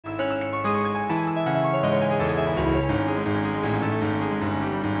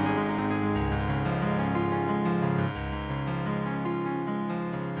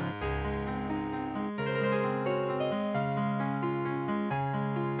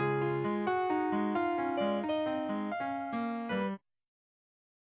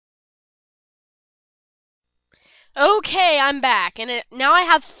Okay, I'm back, and now I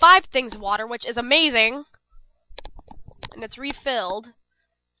have 5 things of water, which is amazing, and it's refilled.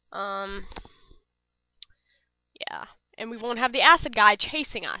 Yeah, and we won't have the acid guy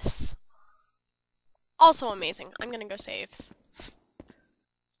chasing us. Also amazing. I'm gonna go save.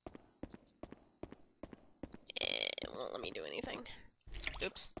 It won't let me do anything.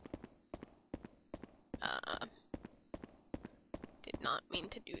 Oops. Did not mean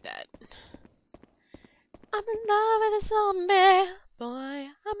to do that. I'm in love with a zombie boy.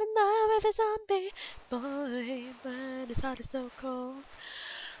 I'm in love with a zombie boy, but his heart is so cold.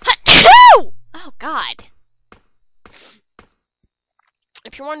 Oh God!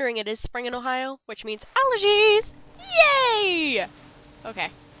 If you're wondering, it is spring in Ohio, which means allergies. Yay!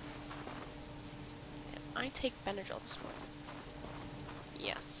 Okay. Did I take Benadryl this morning?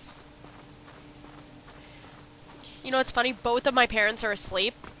 Yes. You know what's funny? Both of my parents are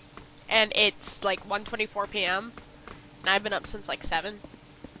asleep, and it's like 1:24 p.m. and I've been up since like 7.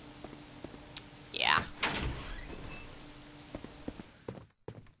 Yeah.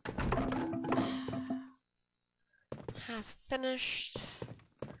 Have finished.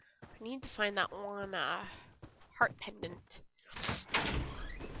 I need to find that one heart pendant.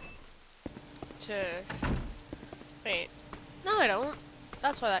 Wait. No, I don't.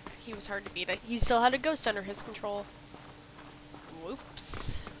 That's why he was hard to beat. He still had a ghost under his control. Whoops.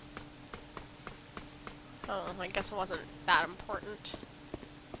 Oh, I guess it wasn't that important.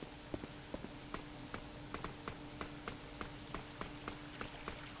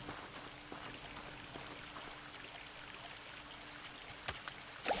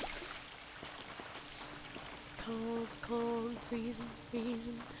 Cold, cold, freezing,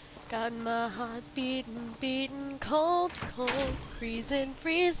 freezing. Got my heart beating, beating. Cold, cold, freezing,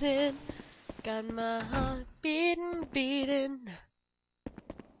 freezing. Got my heart beating, beating.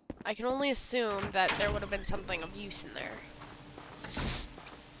 I can only assume that there would have been something of use in there.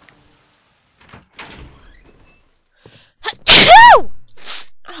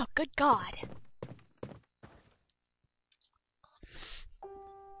 Oh, good God.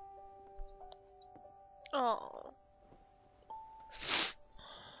 Oh.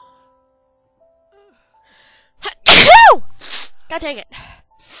 God dang it.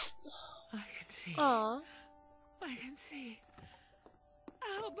 I can see. Aw. I can see.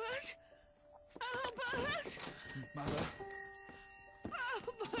 Albert! Albert! Mother,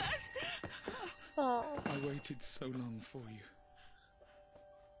 Albert! Oh. I waited so long for you.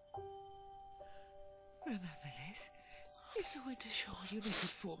 Remember this? Is the winter shawl you knitted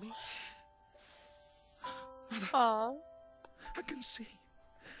for me? Mother, Aw. I can see.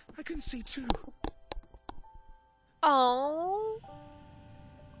 I can see too. Oh.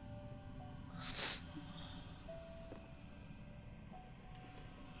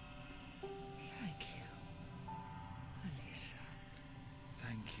 Thank you, Alyssa.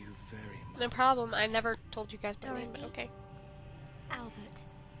 Thank you very much. No problem. I never told you guys my name, but Dorothy. okay. Albert.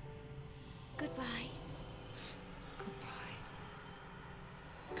 Goodbye. Goodbye.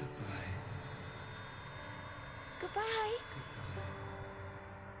 Goodbye. Goodbye.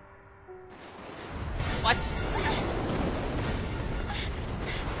 What?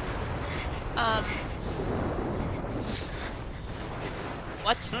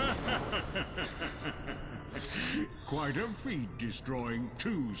 What? Quite a feat destroying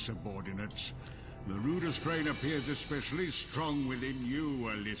 2 subordinates. The ruder strain appears especially strong within you,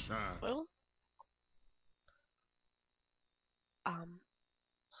 Alyssa. Well.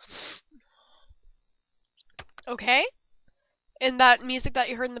 Okay. And that music that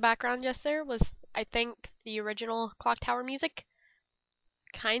you heard in the background just there was, I think, the original clock tower music.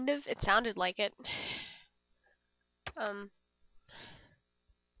 Kind of. It sounded like it.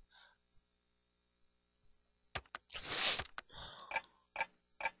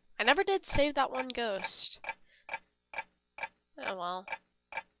 I never did save that one ghost. Oh well.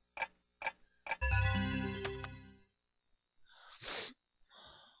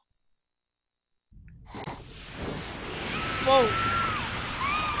 Whoa.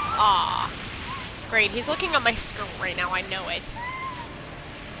 Ah. Great, he's looking at my screen right now, I know it.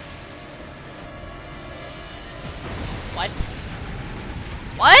 What?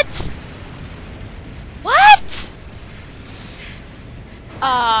 What? What?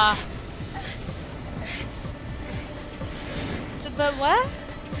 But what?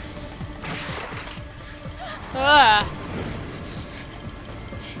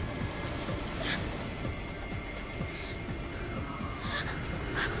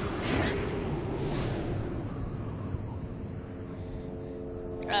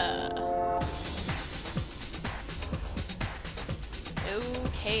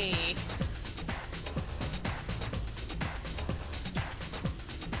 Okay.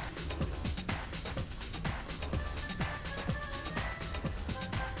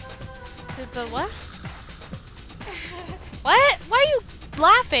 a-zu-bawha? What? Why are you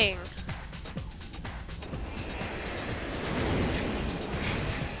laughing?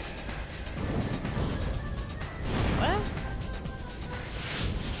 What?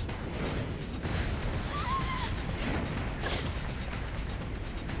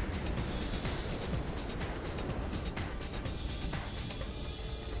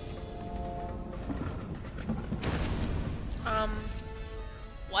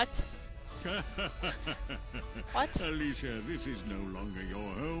 What? What? Alicia, this is no longer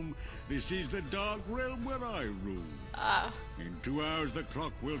your home. This is the dark realm where I rule. In 2 hours, the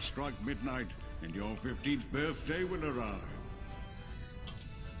clock will strike midnight, and your 15th birthday will arrive.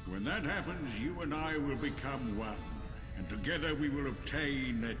 When that happens, you and I will become one, and together we will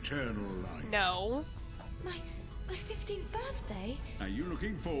obtain eternal life. No. My 15th birthday? Are you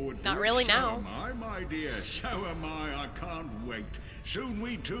looking forward to it? Not really So now. am I, my dear. So am I. I can't wait. Soon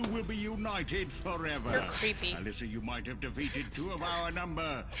we two will be united forever. You're creepy. Alyssa, you might have defeated 2 of our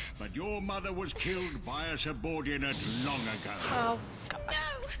number, but your mother was killed by a subordinate long ago. Oh, God.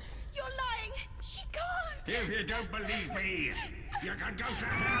 No! You're lying! She can't! If you don't believe me, you can go to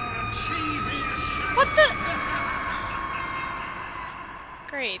hell and see for yourself. What the?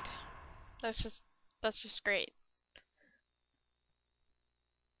 Great. That's just great.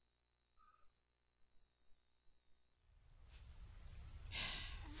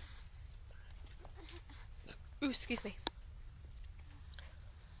 Ooh, excuse me.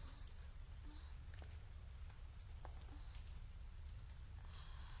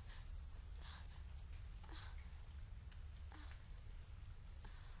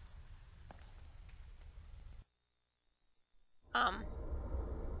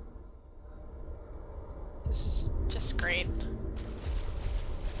 This is just great.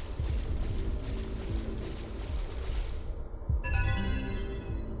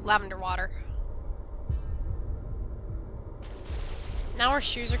 Lavender water. Now our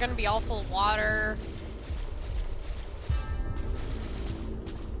shoes are gonna be all full of water.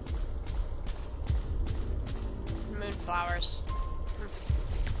 Moonflowers.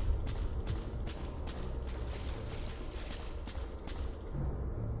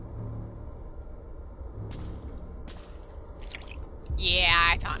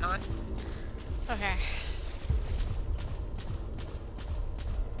 Yeah, I thought not. Okay.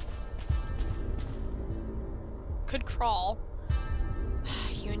 Could crawl.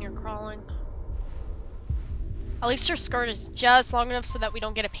 You and your crawling. At least her skirt is just long enough so that we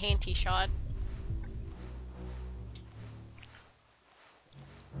don't get a panty shot.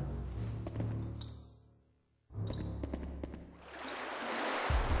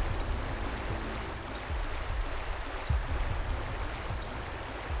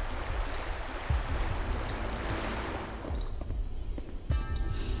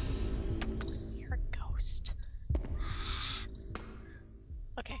 You're a ghost.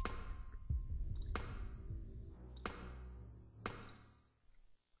 Okay.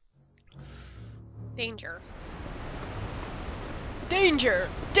 Danger. Danger!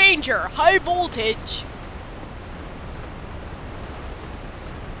 Danger! High voltage!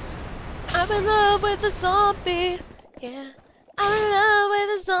 I'm in love with a zombie, yeah. I'm in love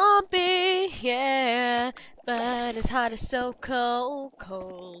with a zombie, yeah. But his heart is so cold,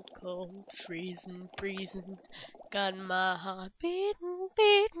 cold, cold, freezing, freezing. Got my heart beating,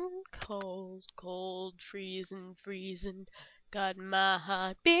 beating, cold, cold, freezing, freezing. Got my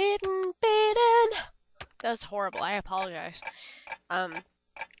heart beating, beating. That was horrible. I apologize. I'm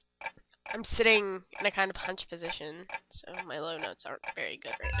sitting in a kind of hunch position, so my low notes aren't very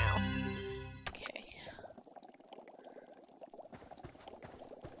good right now. Okay.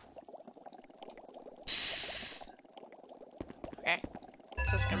 Okay.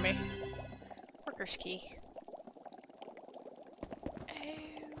 What's this gonna be? Worker's key.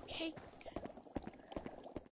 Okay.